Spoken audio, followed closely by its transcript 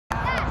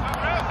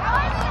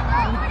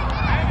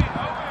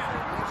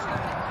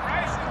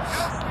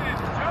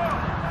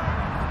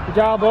Good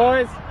job,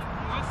 boys.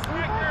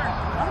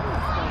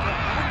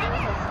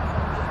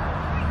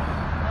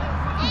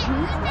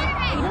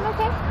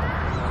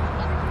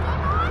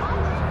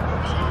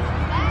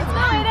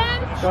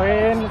 Go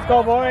in, let's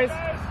go boys.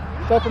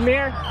 Let's go from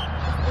here.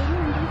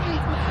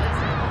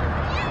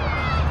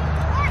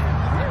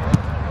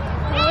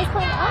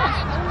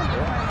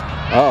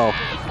 Uh-oh.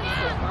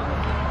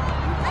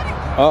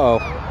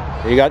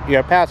 Uh-oh. You got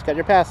your pass, got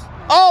your pass.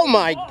 Oh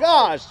my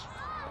gosh!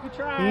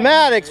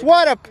 Maddox,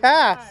 what a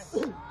pass!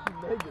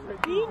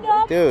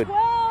 Dude,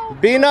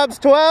 B-Nubs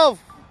 12!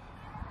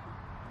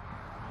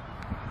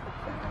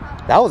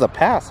 That was a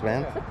pass,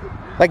 man.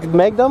 Like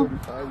Magnum?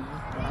 He's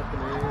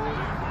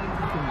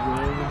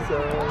so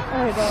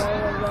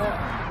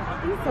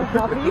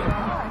happy.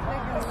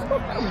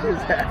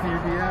 He's happy to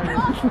be out here.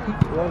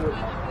 Love it.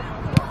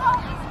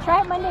 Try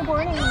it Monday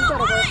morning when you go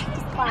to work.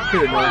 Just clap.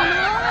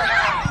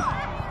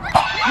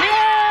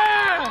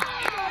 Yeah!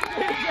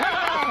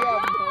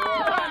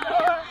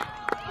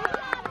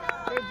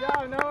 Good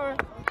job, Noah.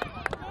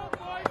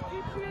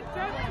 Keep the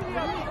intensity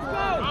up. Let's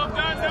go. Well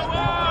done,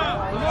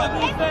 Noah. No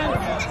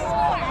defense.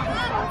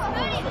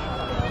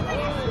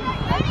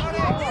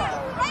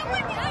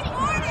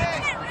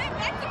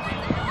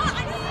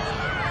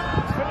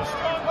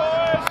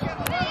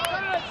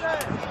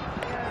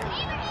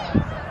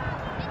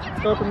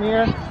 Go from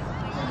here.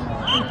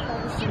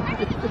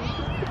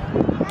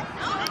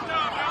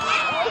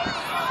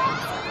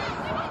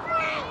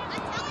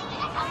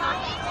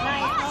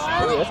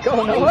 Let's go,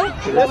 Noah.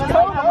 Let's go,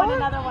 Noah. I want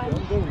another one.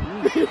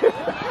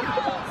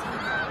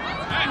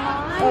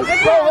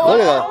 Look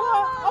at that.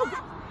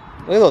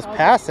 Look at those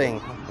passing.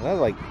 That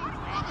was like.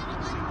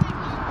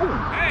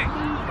 Hey!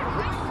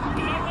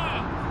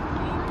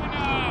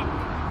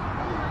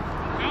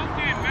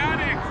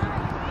 Maddox!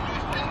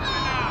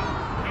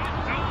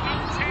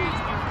 Don't change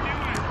what we're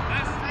doing.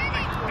 Let's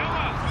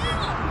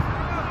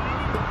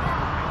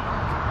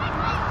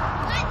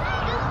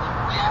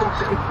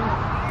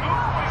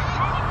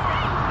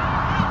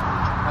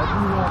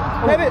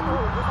Pivot! Oh,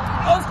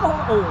 let's go.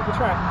 Oh, good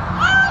try.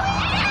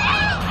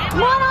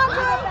 Come on,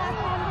 Andre.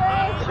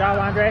 Good job,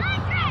 Andre.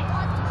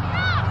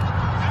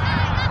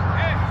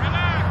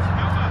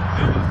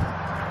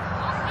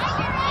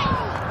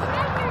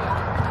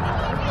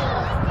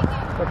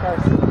 Go,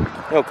 Carson.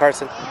 Yo,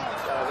 Carson.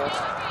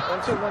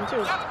 1-2,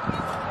 1-2.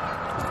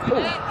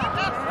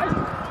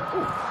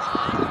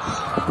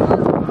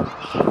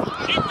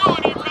 keep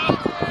going, Ibra!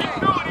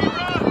 Keep going,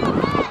 Ibra!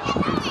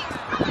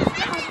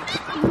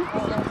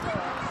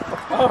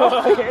 Oh,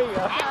 there you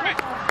go.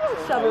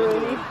 Shove it,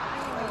 Rudy.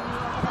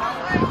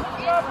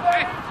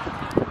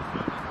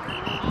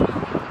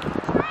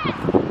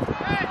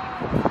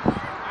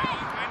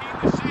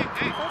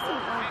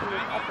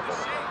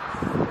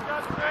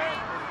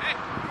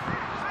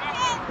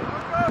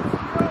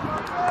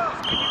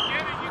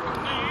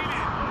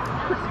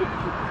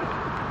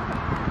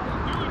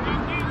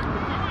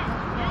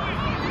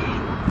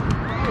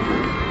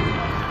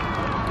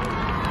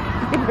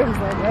 Brings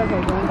like,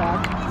 okay, going back.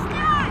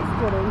 Just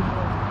kidding.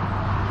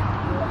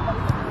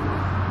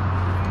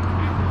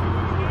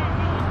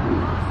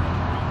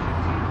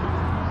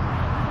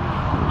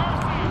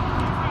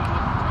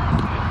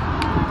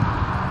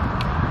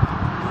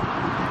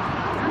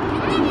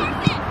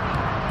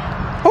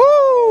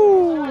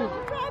 Woo!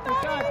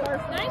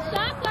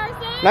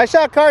 Nice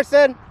shot,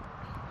 Carson.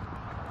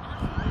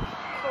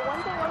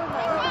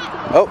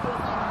 Oh,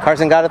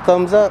 Carson got a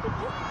thumbs up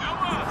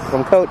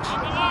from coach.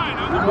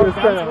 It's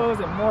kind of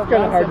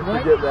hard to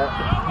forget that.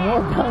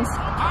 More bounce.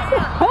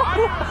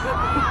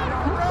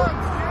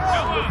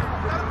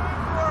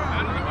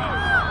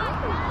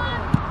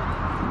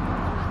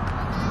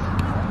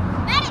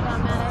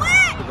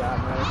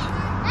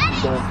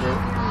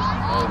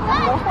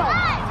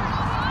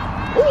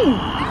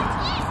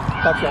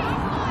 Top shot.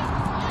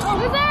 Oh,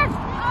 who's there?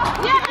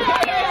 Yeah!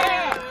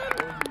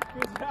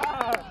 Good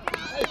job.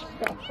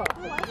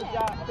 Good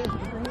job.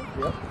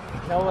 Yep.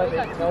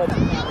 Noah.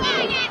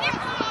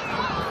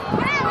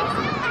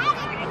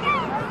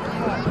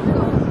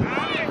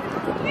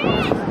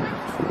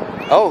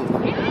 Oh,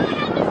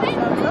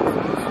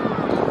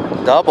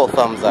 double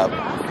thumbs up.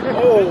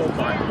 Oh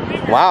my.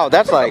 Wow,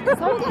 that's like,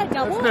 Someone got a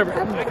double?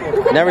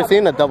 never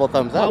seen a double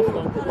thumbs up.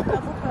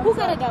 Who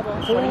got a double?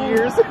 20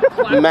 years.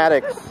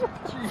 Maddox,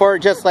 for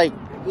just like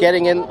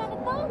getting in. I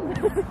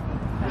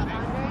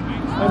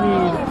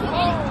mean,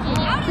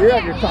 you're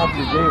at your top of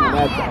your game in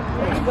that time.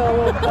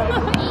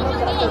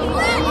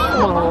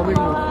 Come on, homie.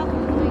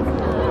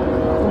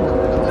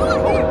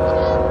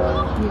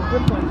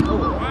 Good one.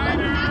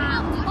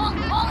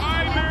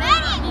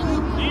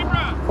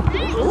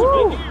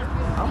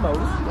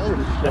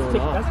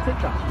 That's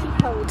TikTok.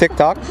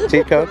 TikTok,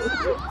 cheat codes.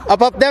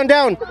 Up, down,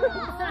 down.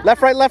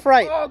 Left, right, left,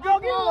 right. Oh, go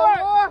get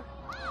more!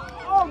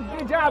 Oh,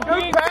 good job,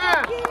 good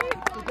pass.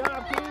 Good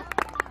job, Keith.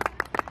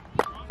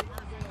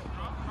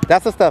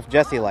 That's the stuff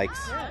Jesse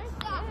likes.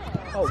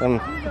 Oh, Some.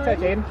 touch,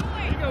 Aiden.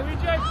 There you go,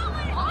 reject.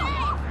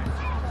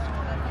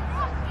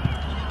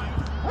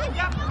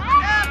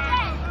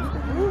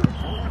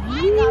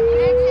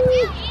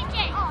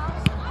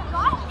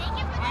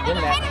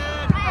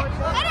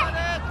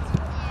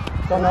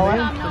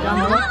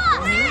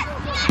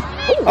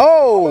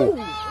 Oh!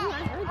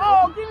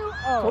 Oh, give me.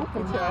 Oh,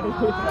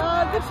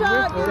 good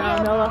shot. Good job,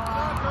 Noah.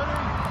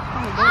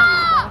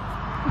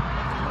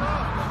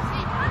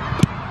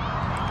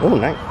 Oh,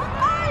 nice.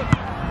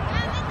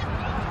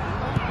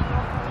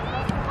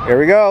 Here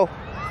we go.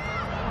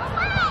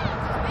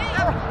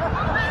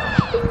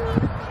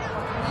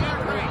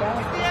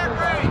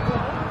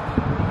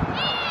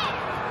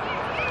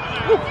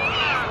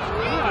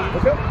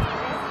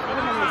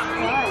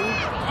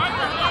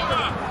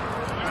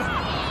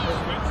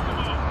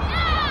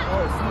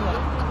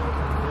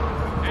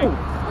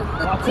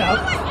 Watch out.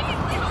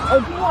 Oh,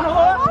 do you want to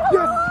hold?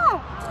 Yes.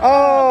 Oh!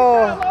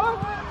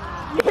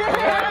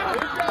 Yeah.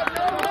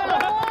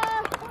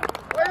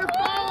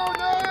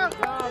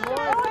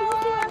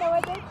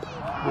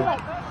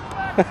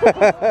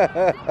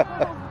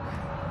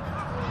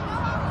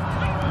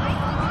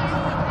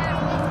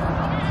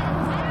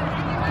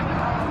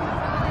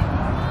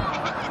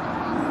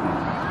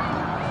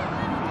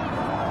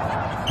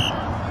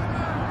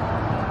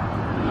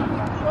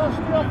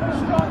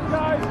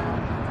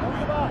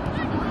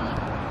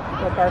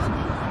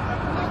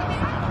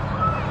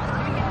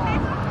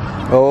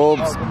 Oh, Oh,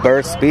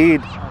 burst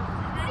speed.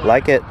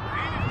 Like it.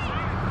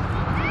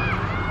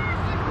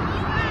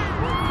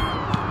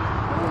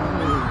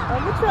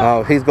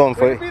 Oh, he's going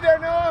for it.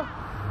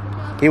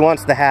 He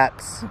wants the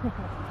hats.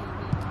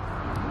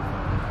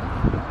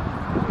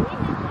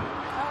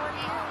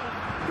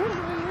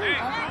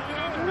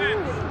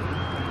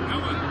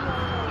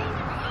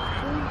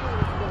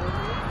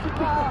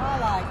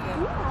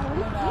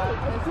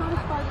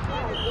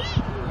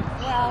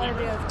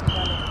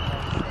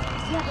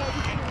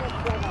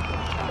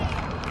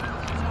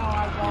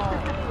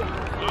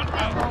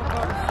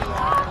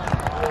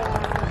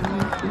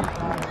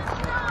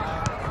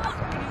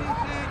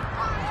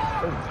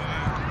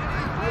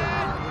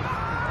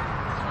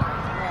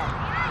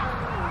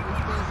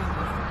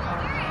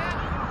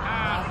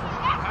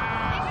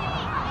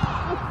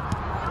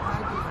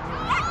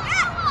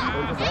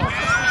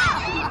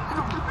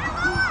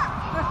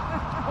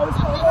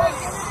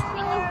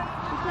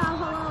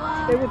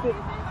 Stay with it.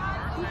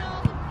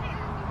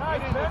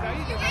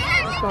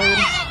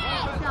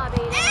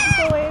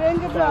 Still waiting.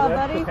 Good job,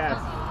 buddy.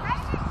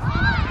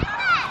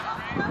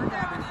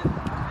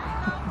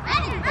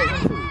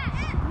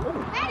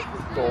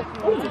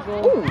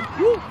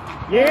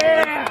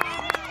 Yeah!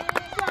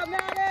 Good job,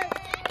 Maddox.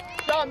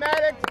 Good job,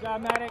 Maddox. Good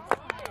job, Maddox.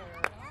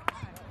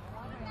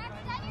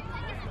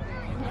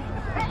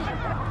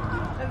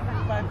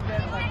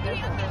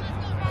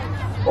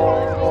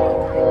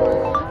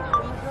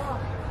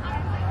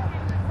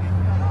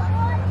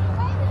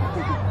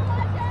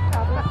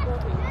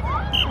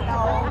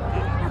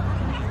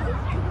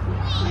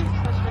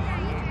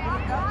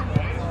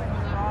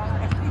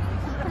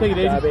 Take it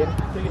easy. Take it.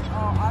 There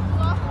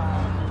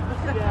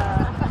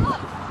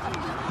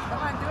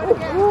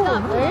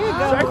you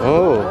go.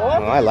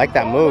 Oh, I like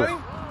that move.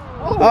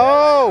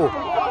 Oh!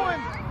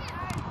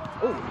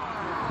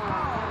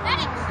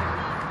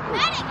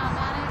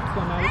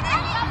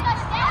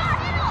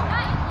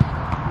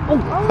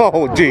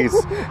 Oh, jeez.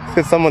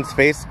 Is someone's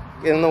face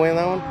in the way of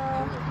that one?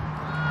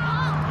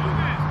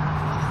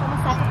 Someone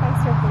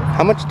sacrificed her face.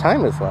 How much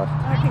time is left?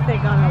 I think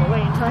they've gone all the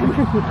way in time,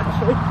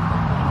 actually.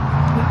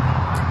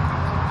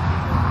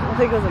 I don't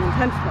think it was an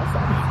intentional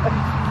sacrifice.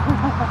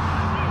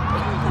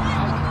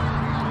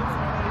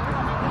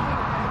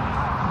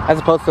 As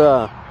opposed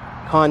to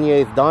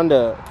Kanye's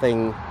Donda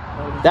thing.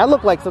 That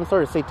looked like some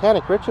sort of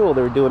satanic ritual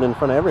they were doing in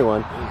front of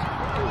everyone.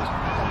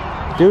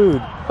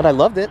 Dude, but I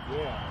loved it.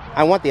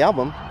 I want the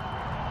album.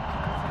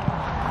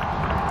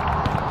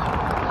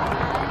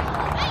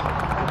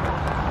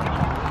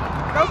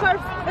 Go, Carter.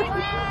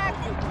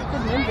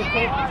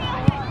 Good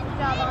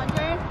job,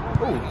 Andre.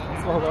 Ooh,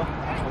 slow though.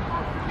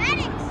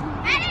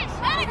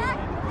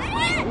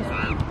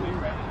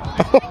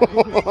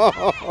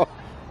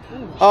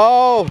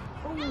 Oh!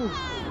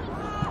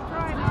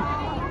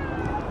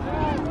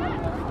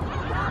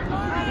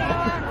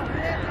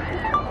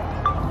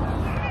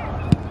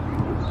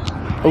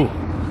 Ooh.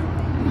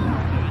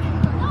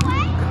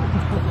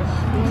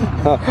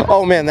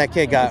 Oh man, that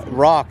kid got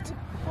rocked.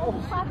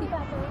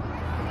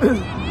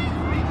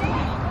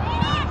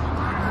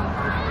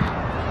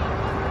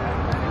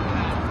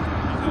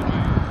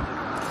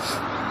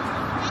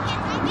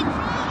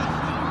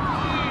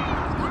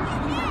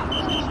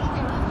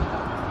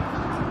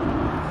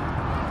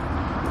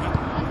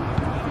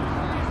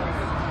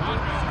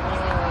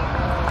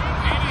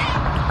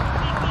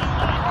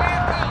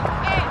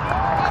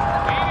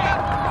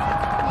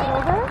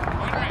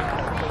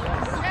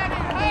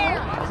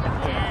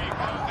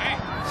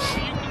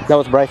 That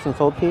was Bryson's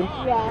old team?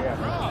 Yeah.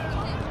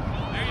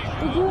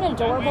 They do an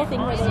adorable thing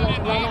where they like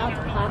run out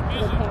to clap for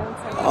their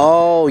parents.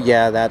 Oh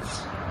yeah,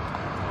 that's...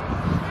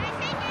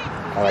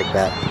 I like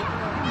that.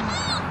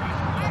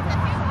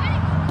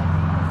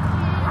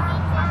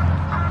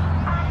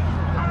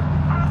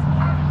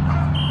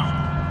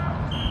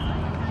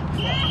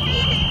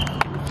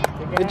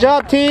 Good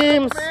job,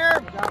 teams!